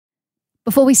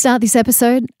Before we start this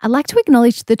episode, I'd like to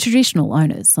acknowledge the traditional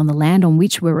owners on the land on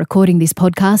which we're recording this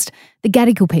podcast, the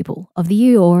Gadigal people of the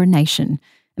Eora Nation,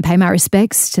 and pay my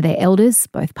respects to their elders,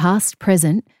 both past,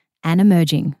 present, and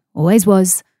emerging. Always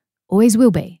was, always will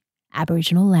be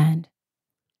Aboriginal land.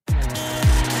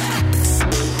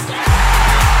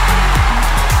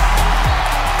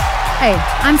 Hey,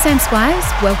 I'm Sam Squires.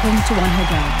 Welcome to One Her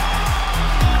Game.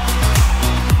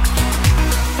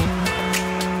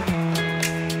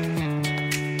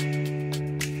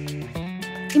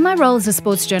 In my role as a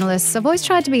sports journalist, I've always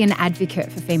tried to be an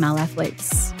advocate for female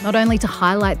athletes, not only to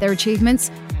highlight their achievements,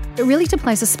 but really to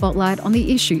place a spotlight on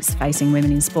the issues facing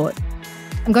women in sport.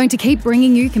 I'm going to keep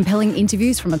bringing you compelling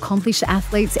interviews from accomplished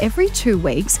athletes every 2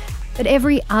 weeks, but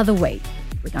every other week,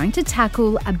 we're going to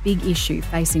tackle a big issue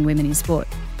facing women in sport.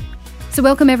 So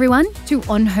welcome everyone to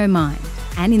On Her Mind.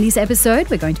 And in this episode,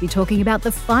 we're going to be talking about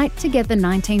the fight to get the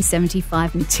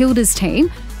 1975 Matildas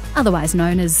team, otherwise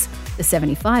known as the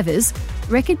 75ers,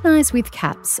 recognised with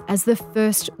caps as the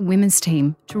first women's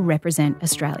team to represent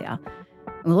Australia.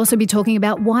 We'll also be talking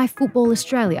about why Football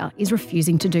Australia is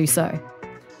refusing to do so.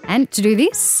 And to do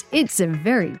this, it's a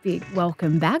very big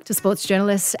welcome back to sports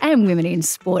journalist and women in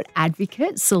sport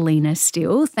advocate, Selena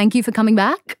Still. Thank you for coming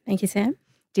back. Thank you, Sam.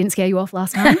 Didn't scare you off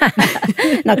last time?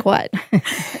 Not quite.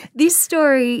 This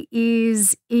story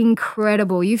is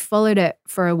incredible. You've followed it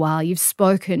for a while. You've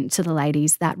spoken to the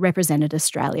ladies that represented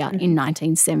Australia in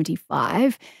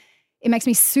 1975. It makes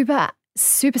me super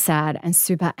sad and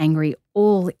super angry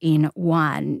all in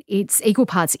one. It's equal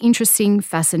parts interesting,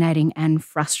 fascinating and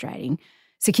frustrating.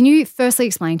 So can you firstly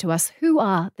explain to us who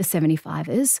are the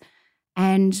 75ers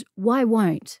and why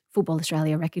won't Football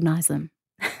Australia recognise them?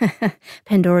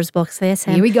 Pandora's box there,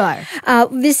 Sam. Here we go.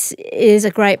 This is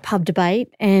a great pub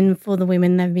debate, and for the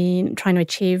women, they've been trying to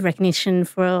achieve recognition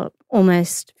for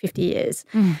almost 50 years.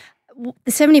 The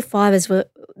 75ers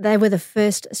were the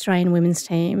first Australian women's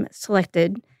team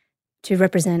selected to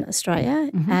represent Australia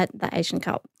at the Asian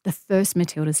Cup. The first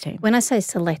Matildas team. When I say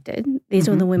selected, these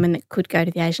were the women that could go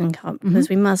to the Asian Cup, because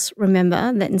we must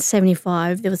remember that in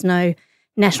 75 there was no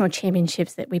national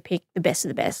championships that we picked the best of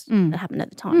the best that happened at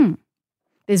the time.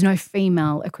 There's no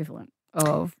female equivalent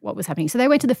of what was happening. So they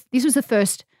went to this was the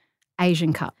first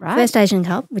Asian Cup, right? First Asian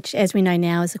Cup, which as we know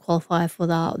now is a qualifier for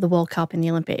the World Cup and the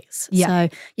Olympics. Yeah.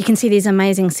 So you can see these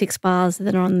amazing 6 bars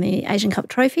that are on the Asian Cup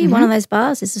trophy. One of those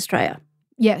bars is Australia.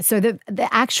 Yeah, so the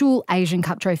actual Asian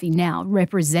Cup trophy now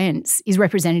is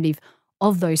representative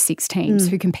of those 6 teams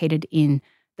who competed in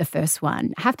the first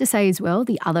one. I have to say as well,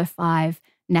 the other 5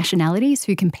 nationalities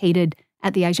who competed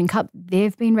at the Asian Cup,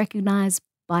 they've been recognised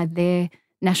by their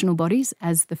national bodies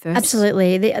as the first.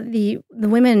 Absolutely. The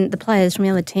women, the players from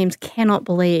the other teams cannot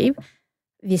believe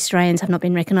the Australians have not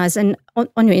been recognised. And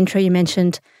on your intro you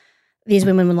mentioned these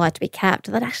women would like to be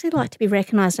capped. They'd actually like to be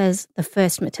recognised as the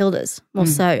first Matildas more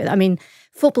so. I mean,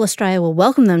 Football Australia will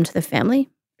welcome them to the family,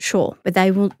 sure, but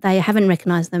they haven't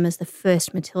recognised them as the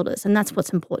first Matildas, and that's what's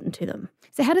important to them.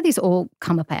 So how did this all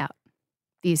come about?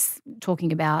 This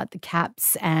talking about the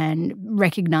caps and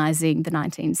recognising the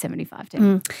 1975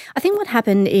 team. I think what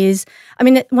happened is,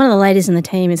 one of the ladies in the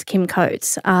team is Kim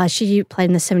Coates. She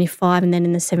played in the 75 and then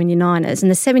in the 79ers.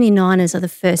 And the 79ers are the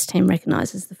first team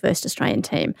recognised as the first Australian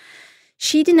team.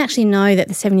 She didn't actually know that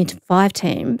the 75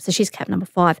 team, so she's cap number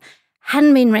 5,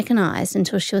 hadn't been recognised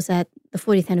until she was at the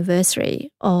 40th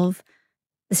anniversary of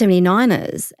the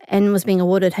 79ers and was being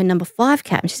awarded her number 5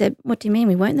 cap. And she said, "What do you mean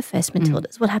we weren't the first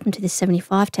Matildas? What happened to this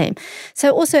 75 team?"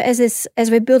 So also as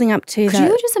we're building up to Could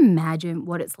you just imagine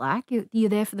what it's like? You're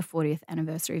there for the 40th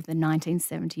anniversary of the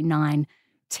 1979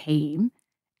 team,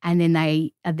 and then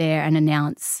they are there and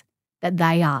announce that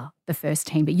they are the first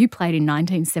team, but you played in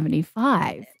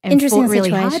 1975 and interesting fought really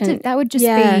situation. hard. That would just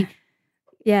be...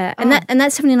 Yeah, and Oh.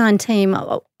 that 79 team,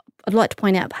 I'd like to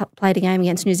point out, played a game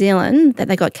against New Zealand that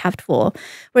they got capped for,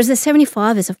 whereas the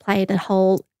 75ers have played a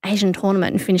whole Asian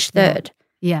tournament and finished third.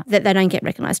 Yeah. That they don't get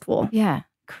recognised for. Yeah,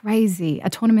 crazy. A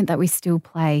tournament that we still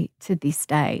play to this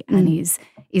day and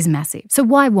is massive. So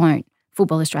why won't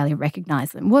Football Australia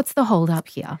recognise them? What's the hold up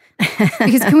here?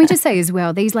 Because can we just say as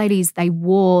well, these ladies, they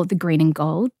wore the green and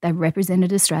gold. They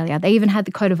represented Australia. They even had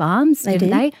the coat of arms, didn't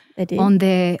they? They did. On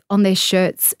their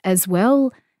shirts as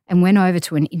well, and went over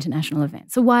to an international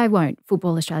event. So why won't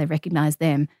Football Australia recognise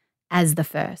them as the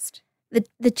first?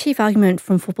 The chief argument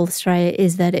from Football Australia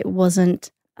is that it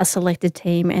wasn't a selected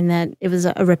team and that it was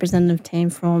a representative team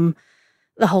from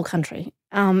the whole country.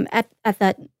 At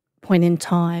that point in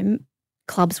time,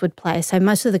 clubs would play. So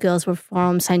most of the girls were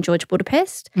from St. George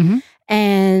Budapest,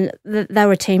 and they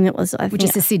were a team that was, which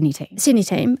is the Sydney team. Sydney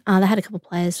team. They had a couple of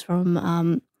players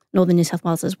from northern New South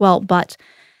Wales as well, but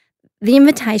the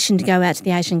invitation to go out to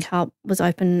the Asian Cup was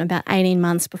open about 18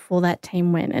 months before that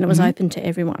team went, and it was open to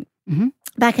everyone. Mm-hmm.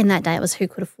 Back in that day, it was who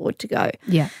could afford to go.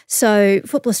 Yeah. So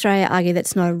Football Australia argue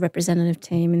that's not a representative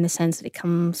team in the sense that it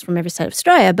comes from every state of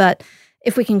Australia, but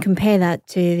if we can compare that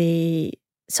to the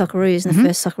Socceroos and the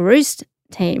first Socceroos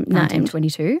team named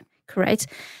 1922. Correct.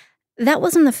 That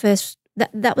wasn't the first.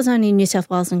 That was only New South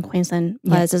Wales and Queensland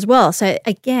players as well. So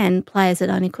again, players that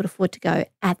only could afford to go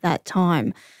at that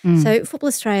time. So Football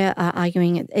Australia are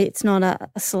arguing it's not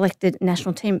a selected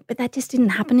national team, but that just didn't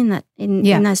happen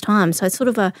in those times. So it's sort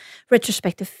of a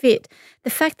retrospective fit. The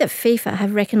fact that FIFA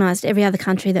have recognised every other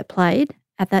country that played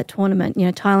at that tournament,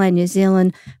 Thailand, New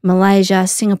Zealand, Malaysia,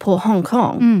 Singapore, Hong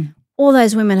Kong, all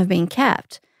those women have been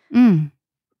capped. I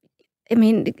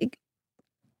mean,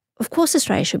 of course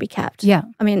Australia should be capped. Yeah.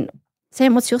 I mean,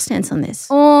 Sam, what's your stance on this?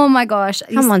 Oh, my gosh.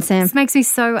 Come on, Sam. This makes me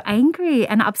so angry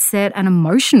and upset and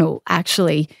emotional,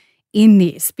 actually, in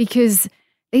this because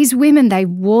these women, they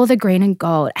wore the green and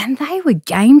gold and they were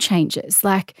game changers.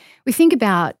 Like, we think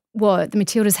about what the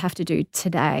Matildas have to do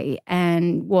today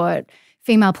and what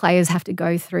female players have to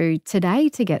go through today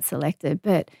to get selected.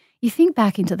 But you think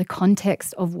back into the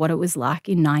context of what it was like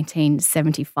in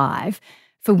 1975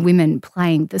 for women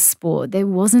playing the sport. There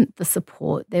wasn't the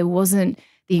support. There wasn't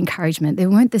the encouragement. There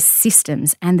weren't the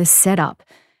systems and the setup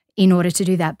in order to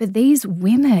do that. But these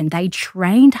women, they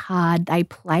trained hard, they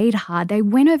played hard, they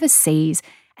went overseas.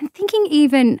 And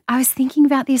I was thinking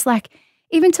about this, like,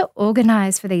 even to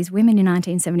organise for these women in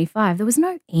 1975, there was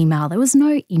no email, there was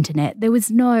no internet, there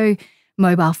was no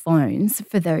mobile phones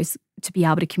for those to be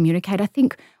able to communicate. I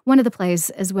think one of the players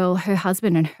as well, her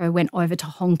husband and her went over to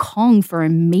Hong Kong for a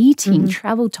meeting,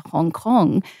 travelled to Hong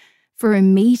Kong for a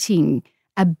meeting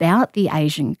about the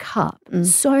Asian Cup.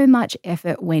 So much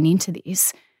effort went into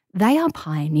this. They are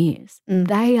pioneers.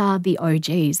 They are the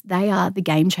OGs. They are the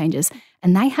game changers.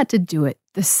 And they had to do it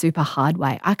the super hard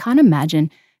way. I can't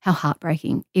imagine how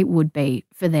heartbreaking it would be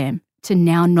for them to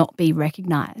now not be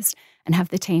recognised and have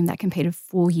the team that competed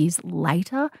 4 years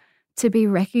later to be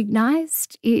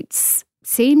recognised. It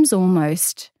seems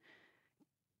almost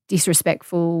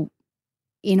disrespectful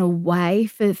in a way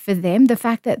for them. The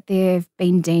fact that they've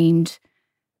been deemed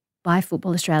by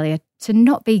Football Australia to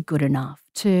not be good enough,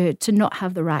 to not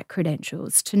have the right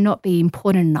credentials, to not be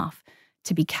important enough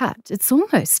to be capped. It's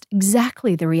almost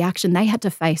exactly the reaction they had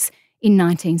to face in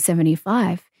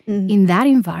 1975 in that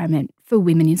environment for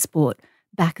women in sport.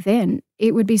 Back then,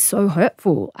 it would be so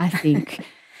hurtful, I think,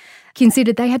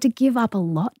 considered they had to give up a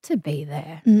lot to be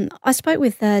there. I spoke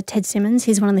with Ted Simmons.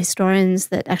 He's one of the historians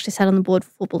that actually sat on the board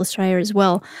for Football Australia as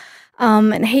well.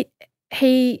 And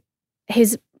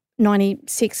he's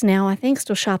 96 now, I think,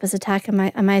 still sharp as a tack,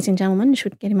 amazing gentleman. You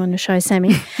should get him on your show,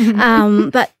 Sammy.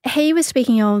 But he was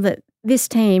speaking of that this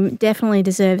team definitely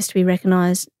deserves to be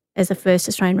recognised as the first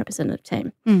Australian representative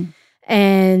team.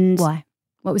 And why?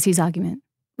 What was his argument?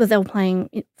 Well, they were playing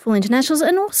full internationals,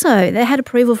 and also they had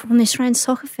approval from the Australian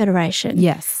Soccer Federation.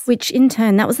 Yes. Which in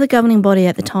turn, that was the governing body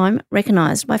at the time,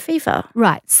 recognised by FIFA.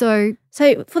 Right. So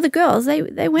for the girls, they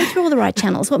went through all the right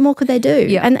channels. What more could they do?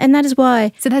 Yeah. And that is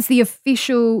why. So that's the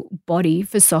official body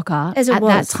for soccer at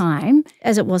that time.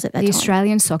 As it was at that time. The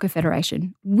Australian Soccer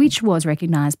Federation, which was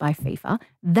recognised by FIFA.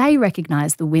 They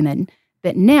recognised the women,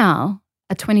 but now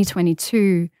a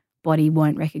 2022 body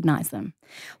won't recognise them.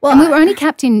 Well, and we were only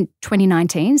capped in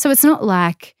 2019, so it's not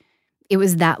like it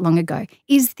was that long ago.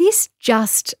 Is this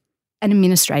just an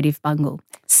administrative bungle?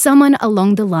 Someone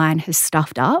along the line has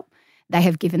stuffed up. They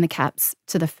have given the caps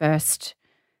to the first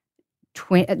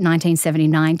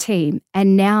 1979 team,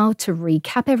 and now to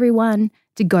recap everyone,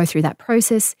 to go through that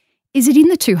process, is it in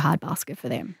the too hard basket for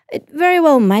them? It very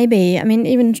well may be. I mean,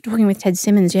 even talking with Ted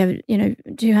Simmons, you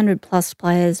have 200 plus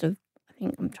players of,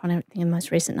 I'm trying to think of the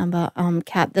most recent number,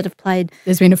 cap that have played.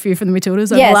 There's been a few for the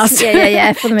Matildas over the last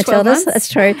for the Matildas, that's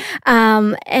true.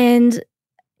 And,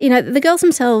 the girls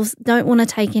themselves don't want to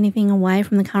take anything away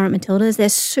from the current Matildas. They're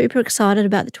super excited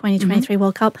about the 2023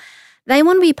 World Cup. They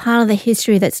want to be part of the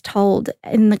history that's told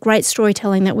in the great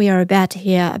storytelling that we are about to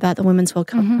hear about the Women's World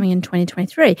Cup coming in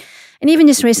 2023. And even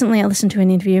just recently, I listened to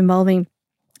an interview involving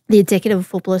the executive of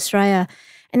Football Australia,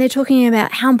 and they're talking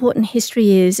about how important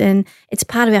history is and it's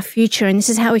part of our future and this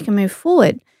is how we can move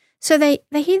forward. So they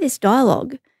hear this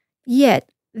dialogue, yet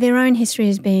their own history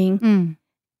is being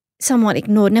somewhat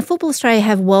ignored. Now, Football Australia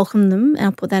have welcomed them, and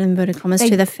I'll put that in inverted commas,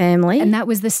 to the family. And that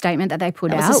was the statement that they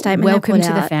put out. Was the statement Welcome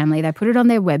to the family. They put it on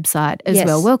their website as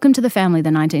well. Welcome to the family,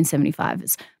 the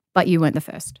 1975ers. But you weren't the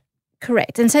first.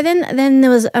 Correct. And so then there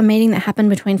was a meeting that happened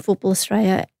between Football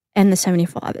Australia and the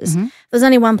 75ers. There's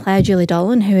only one player, Julie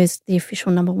Dolan, who is the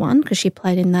official number one because she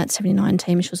played in that 79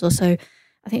 team. She was also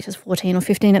I think she was 14 or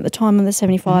 15 at the time of the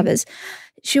 75ers.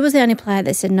 She was the only player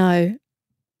that said no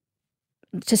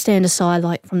to stand aside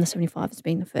like from the 75ers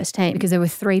being the first team. Because there were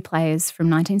 3 players from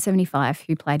 1975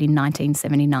 who played in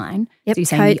 1979. Yep, So you're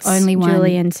saying Coates, the only one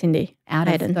Julie and Cindy out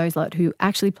Hayden. of those lot who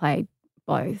actually played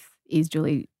both is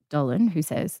Julie Dolan, who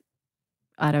says,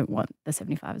 I don't want the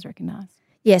 75ers recognised.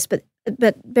 Yes, but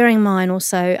bearing in mind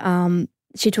also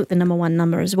she took the number 1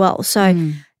 number as well.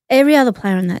 So every other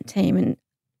player on that team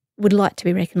would like to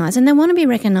be recognised, and they want to be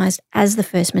recognised as the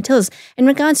first Matildas. In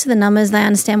regards to the numbers, they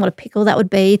understand what a pickle that would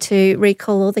be to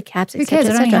recall all the caps, Who etc.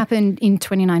 cares? It only happened in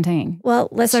 2019. Well,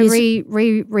 let's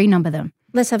renumber them.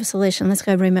 Let's have a solution. Let's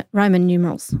go Roman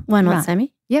numerals. Why not, Right.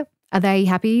 Sammy? Yep. Are they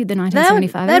happy, the They'd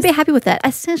 1975ers? be happy with that.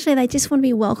 Essentially, they just want to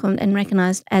be welcomed and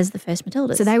recognised as the first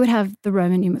Matildas. So they would have the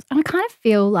Roman numerals. And I kind of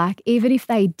feel like even if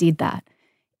they did that,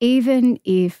 even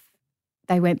if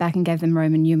they went back and gave them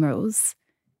Roman numerals,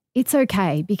 it's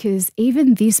okay because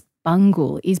even this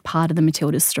bungle is part of the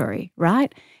Matildas story,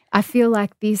 right? I feel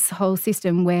like this whole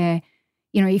system where,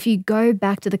 if you go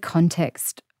back to the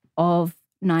context of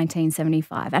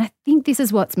 1975, and I think this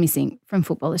is what's missing from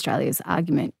Football Australia's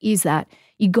argument, is that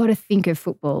you got to think of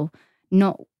football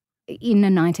not in a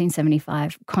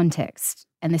 1975 context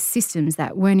and the systems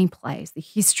that weren't in place, the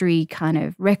history kind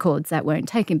of records that weren't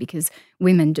taken because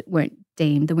women weren't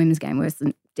deemed, the women's game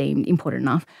wasn't deemed important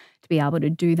enough to be able to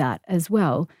do that as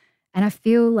well. And I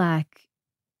feel like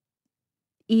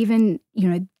even,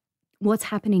 what's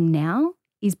happening now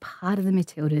is part of the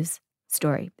Matildas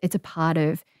story. It's a part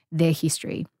of their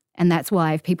history. And that's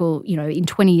why if people, in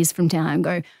 20 years from now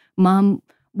go, Mum,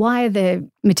 why are there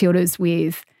Matildas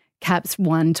with caps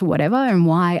 1 to whatever and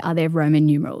why are there Roman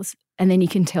numerals? And then you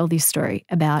can tell this story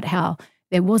about how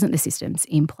there wasn't the systems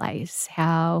in place,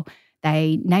 how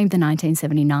they named the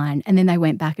 1979 and then they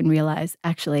went back and realised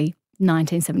actually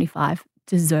 1975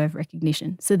 deserve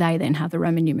recognition. So they then have the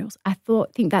Roman numerals. I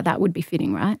think that would be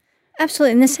fitting, right?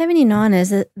 Absolutely. In the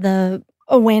 79ers, the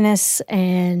awareness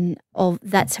and of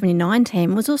that 79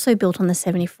 team was also built on the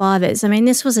 75ers. I mean,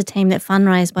 this was a team that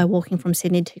fundraised by walking from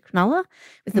Sydney to Cronulla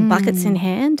with the buckets in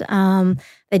hand.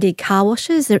 They did car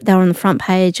washes. They were on the front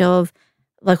page of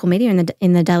local media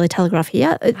in the Daily Telegraph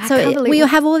here. We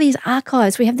have all these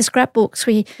archives. We have the scrapbooks.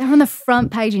 They're on the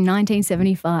front page in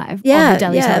 1975 of the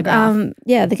Daily Telegraph.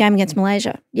 The game against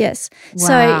Malaysia. Yes. Wow.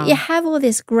 So you have all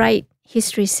this great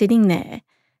history sitting there.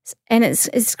 And it's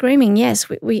screaming, yes,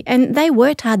 we and they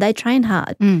worked hard, they trained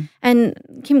hard. And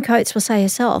Kim Coates will say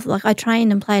herself, like, I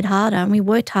trained and played harder and we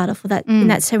worked harder for that in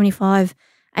that 75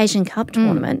 Asian Cup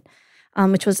tournament,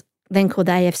 which was then called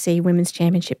the AFC Women's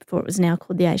Championship before it was now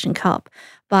called the Asian Cup.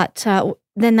 But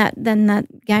then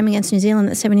that game against New Zealand,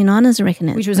 the 79ers are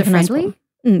reckoning. Which was a friendly?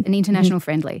 An international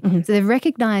friendly. So they've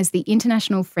recognised the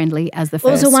international friendly as the first.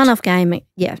 It was a one-off game,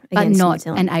 but not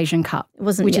an Asian Cup, it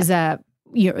wasn't, which is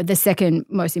the second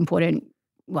most important,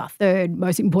 third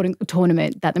most important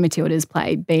tournament that the Matildas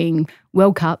played, being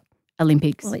World Cup,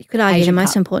 Olympics. Well, you could argue Asian the most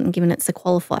Cup. important, given it's the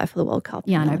qualifier for the World Cup.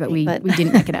 Yeah, I know, but we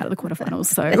didn't make it out of the quarterfinals.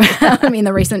 So in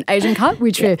the recent Asian Cup,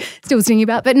 which we're still singing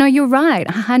about. But no, you're right,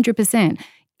 100%.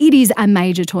 It is a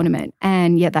major tournament,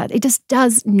 and that it just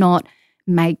does not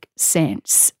make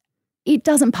sense. It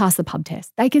doesn't pass the pub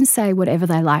test. They can say whatever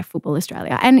they like, Football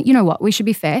Australia. And you know what? We should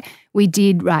be fair. We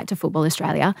did write to Football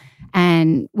Australia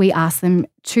and we asked them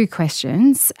 2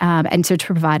 questions and to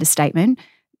provide a statement.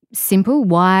 Simple.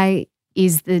 Why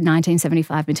is the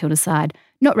 1975 Matilda side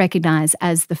not recognised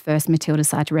as the first Matilda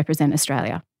side to represent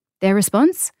Australia? Their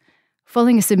response?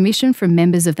 Following a submission from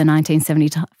members of the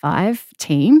 1975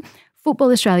 team,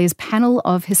 Football Australia's panel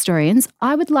of historians,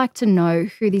 I would like to know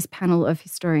who this panel of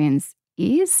historians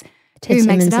is. Ted Who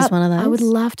makes Simmons it up? is one of those. I would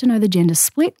love to know the gender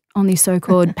split on the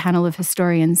so-called panel of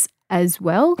historians as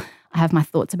well. I have my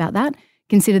thoughts about that.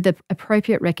 Consider the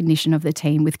appropriate recognition of the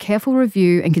team with careful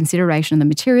review and consideration of the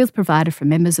materials provided from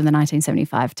members of the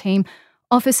 1975 team,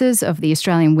 officers of the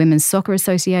Australian Women's Soccer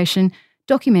Association,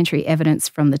 documentary evidence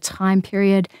from the time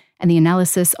period, and the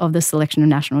analysis of the selection of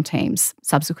national teams.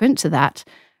 Subsequent to that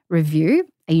review,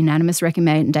 a unanimous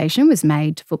recommendation was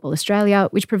made to Football Australia,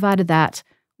 which provided that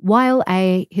while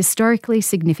a historically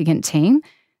significant team,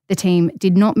 the team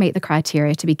did not meet the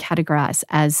criteria to be categorised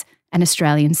as an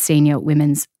Australian senior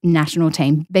women's national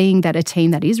team, being that a team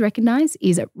that is recognised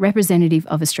is a representative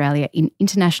of Australia in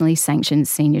internationally sanctioned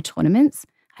senior tournaments.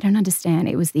 I don't understand.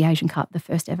 It was the Asian Cup, the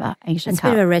first ever Asian Cup.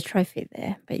 It's a bit of a retrofit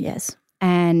there, but yes.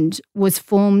 And was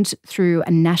formed through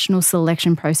a national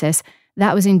selection process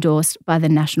that was endorsed by the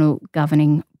national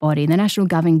governing body. The national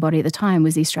governing body at the time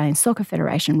was the Australian Soccer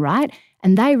Federation, right?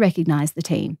 And they recognised the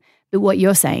team. But what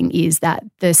you're saying is that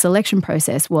the selection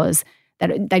process was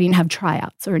that they didn't have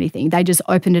tryouts or anything. They just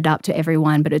opened it up to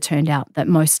everyone, but it turned out that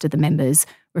most of the members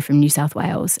were from New South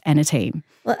Wales and a team.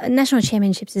 Well, National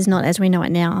Championships is not as we know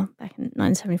it now, back in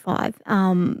 1975.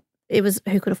 It was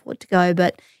who could afford to go,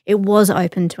 but it was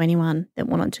open to anyone that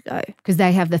wanted to go. Because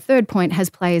they have the third point, has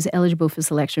players eligible for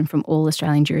selection from all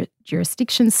Australian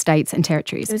jurisdictions, states and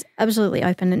territories. It was absolutely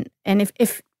open. And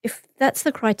if that's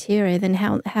the criteria, then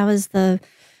how is the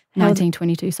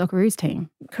 1922 Socceroos team?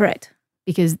 Correct.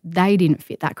 Because they didn't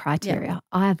fit that criteria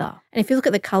either. And if you look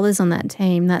at the colours on that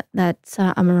team, that's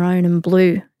a maroon and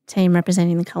blue team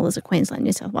representing the colours of Queensland,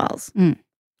 New South Wales.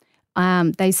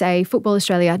 They say Football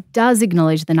Australia does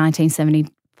acknowledge the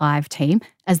 1975 team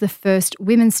as the first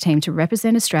women's team to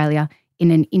represent Australia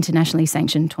in an internationally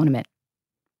sanctioned tournament.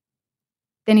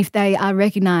 Then if they are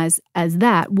recognised as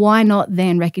that, why not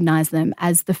then recognise them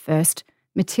as the first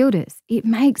Matildas? It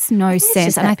makes no sense. It's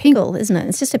just and a I think pickle, isn't it?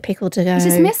 It's just a pickle to go. it's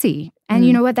just messy. And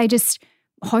you know what? They just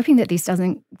hoping that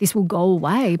this will go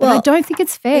away. But I don't think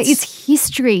it's fair. It's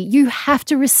history. You have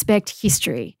to respect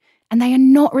history. And they are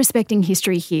not respecting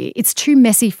history here. It's too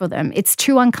messy for them. It's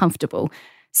too uncomfortable.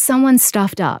 Someone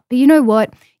stuffed up. But you know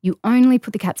what? You only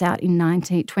put the caps out in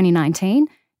 2019.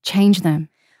 Change them.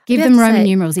 Give them Roman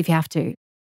numerals if you have to.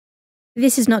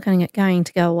 This is not going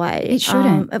to go away. It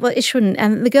shouldn't. Well, it shouldn't.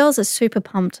 And the girls are super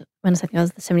pumped. When I say the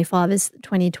girls, the 75 is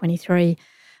 2023.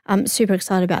 I'm super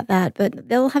excited about that. But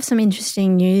they'll have some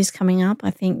interesting news coming up.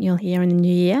 I think you'll hear in the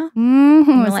new year in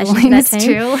relation to that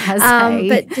team.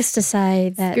 But just to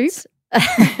say that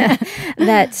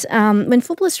that when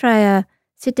Football Australia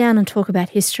sit down and talk about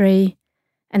history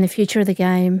and the future of the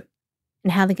game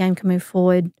and how the game can move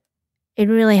forward, it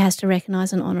really has to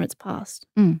recognise and honour its past.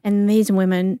 And these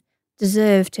women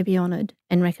deserve to be honoured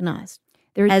and recognised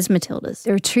as Matildas.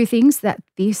 There are two things that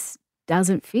this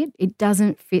doesn't fit. It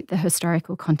doesn't fit the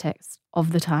historical context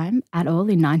of the time at all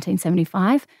in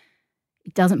 1975.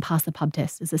 It doesn't pass the pub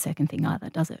test as the second thing either,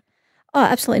 does it? Oh,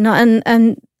 absolutely not.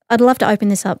 And I'd love to open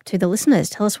this up to the listeners.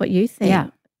 Tell us what you think. Yeah.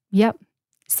 Yep.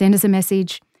 Send us a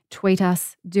message, tweet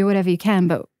us, do whatever you can.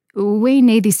 But we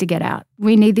need this to get out.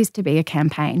 We need this to be a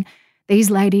campaign.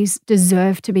 These ladies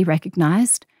deserve to be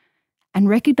recognised and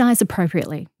recognised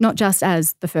appropriately, not just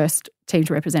as the first team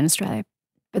to represent Australia,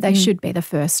 but they should be the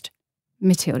first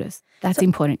Matildas. That's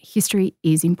important. History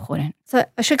is important. So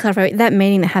I should clarify, that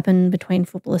meeting that happened between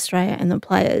Football Australia and the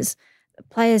players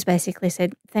basically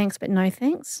said, thanks but no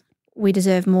thanks. We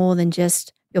deserve more than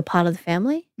just you're part of the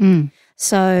family.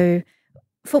 So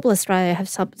Football Australia have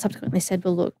subsequently said,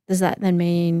 well, look, does that then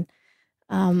mean,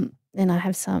 then I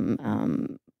have some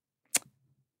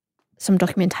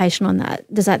documentation on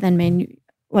that. Does that then mean,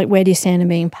 like, where do you stand in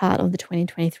being part of the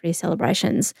 2023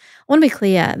 celebrations? I want to be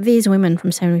clear, these women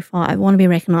from 75 want to be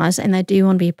recognised and they do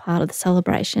want to be part of the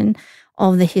celebration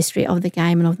of the history of the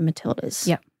game and of the Matildas.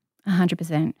 Yep,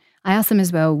 100%. I asked them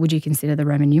as well, would you consider the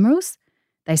Roman numerals?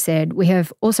 They said, we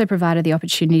have also provided the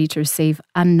opportunity to receive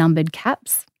unnumbered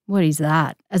caps. What is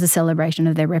that? As a celebration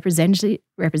of their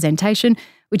representation,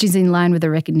 which is in line with the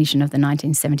recognition of the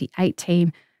 1978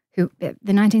 team, the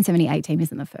 1978 team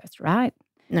isn't the first, right?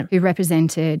 No. Who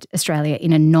represented Australia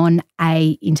in a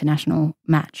non-A international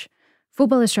match.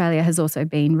 Football Australia has also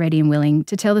been ready and willing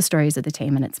to tell the stories of the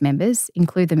team and its members,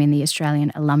 include them in the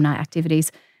Australian alumni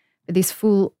activities. But this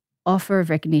full offer of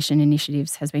recognition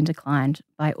initiatives has been declined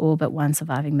by all but one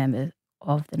surviving member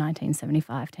of the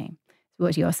 1975 team. So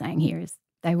what you're saying here is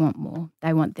they want more.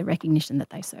 They want the recognition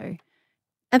that they so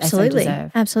absolutely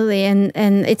deserve. Absolutely, and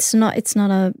it's not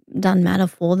a done matter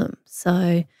for them.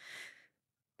 So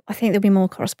I think there'll be more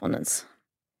correspondence.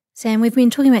 Sam, we've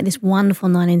been talking about this wonderful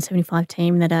 1975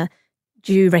 team that are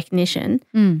due recognition.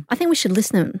 I think we should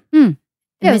listen and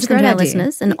mention them to our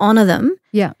listeners and honour them.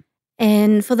 Yeah.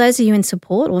 And for those of you in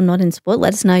support or not in support,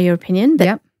 let us know your opinion.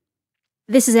 But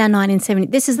this is our 1970.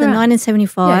 This is the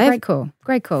 1975. Yeah, great call.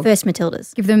 Great call. First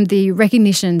Matildas. Give them the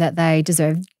recognition that they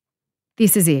deserve.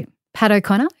 This is it. Pat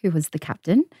O'Connor, who was the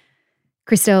captain,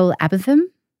 Christelle Abentham,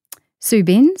 Sue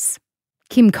Binns,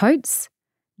 Kim Coates,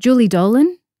 Julie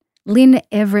Dolan, Lynn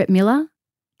Everett Miller,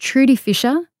 Trudy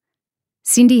Fisher,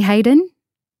 Cindy Hayden,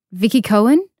 Vicky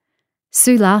Cohen,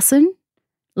 Sue Larson,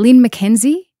 Lynn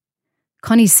McKenzie,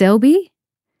 Connie Selby,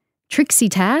 Trixie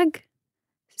Tagg,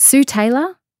 Sue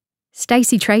Taylor,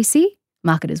 Stacey Tracy,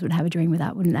 marketers would have a dream with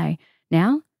that, wouldn't they,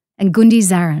 now? And Gundi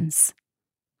Zarans.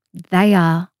 They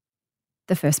are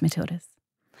the first Matildas.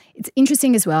 It's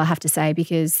interesting as well, I have to say,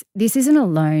 because this isn't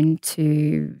alone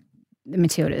to the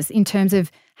Matildas in terms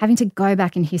of having to go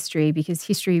back in history, because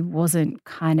history wasn't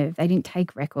they didn't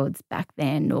take records back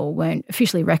then or weren't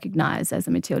officially recognised as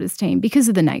a Matildas team because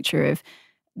of the nature of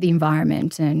the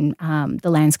environment and the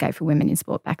landscape for women in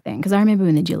sport back then. Because I remember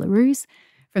when the Jillaroos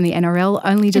from the NRL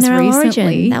only just NRL recently.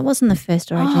 Origin. That wasn't the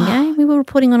first Origin game. We were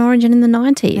reporting on Origin in the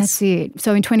 90s. That's it.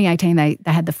 So in 2018, they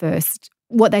had the first,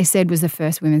 what they said was the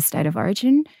first Women's State of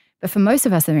Origin. But for most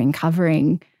of us that have been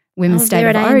covering Women's State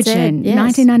of Origin, yes.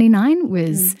 1999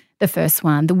 was the first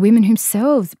one. The women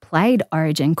themselves played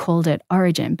Origin, called it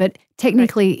Origin. But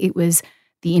technically it was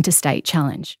the Interstate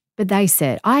Challenge. But they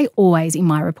said, I always, in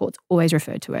my reports, always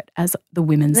referred to it as the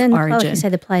Women's then, Origin. like you say,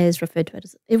 the players referred to it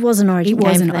as, it was an Origin game. It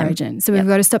was for an them. Origin. So we've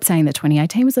got to stop saying that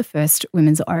 2018 was the first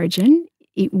Women's Origin.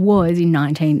 It was in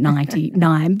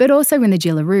 1999. But also when the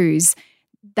Jillaroos,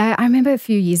 I remember a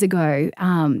few years ago,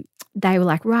 they were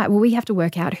like, right, well, we have to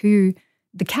work out who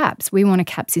the caps. We want a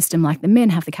cap system like the men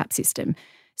have the cap system.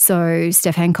 So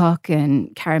Steph Hancock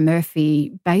and Karen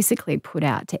Murphy basically put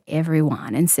out to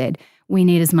everyone and said, we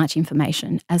need as much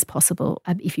information as possible.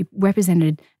 If you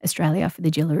represented Australia for the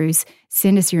Jillaroos,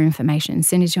 send us your information,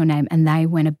 send us your name. And they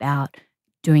went about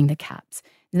doing the caps.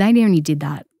 They only did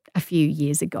that a few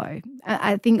years ago.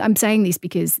 I think I'm saying this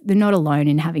because they're not alone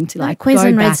in having to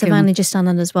Queensland go back Reds have only just done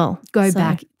it as well. Go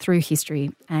back through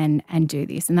history and do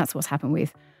this. And that's what's happened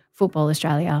with Football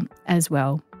Australia as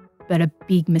well. But a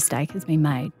big mistake has been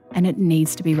made and it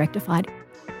needs to be rectified.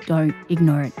 Don't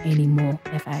ignore it anymore,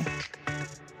 FA.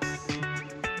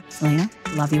 Selena,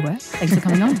 love your work. Thanks for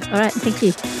coming on. All right, thank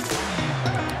you.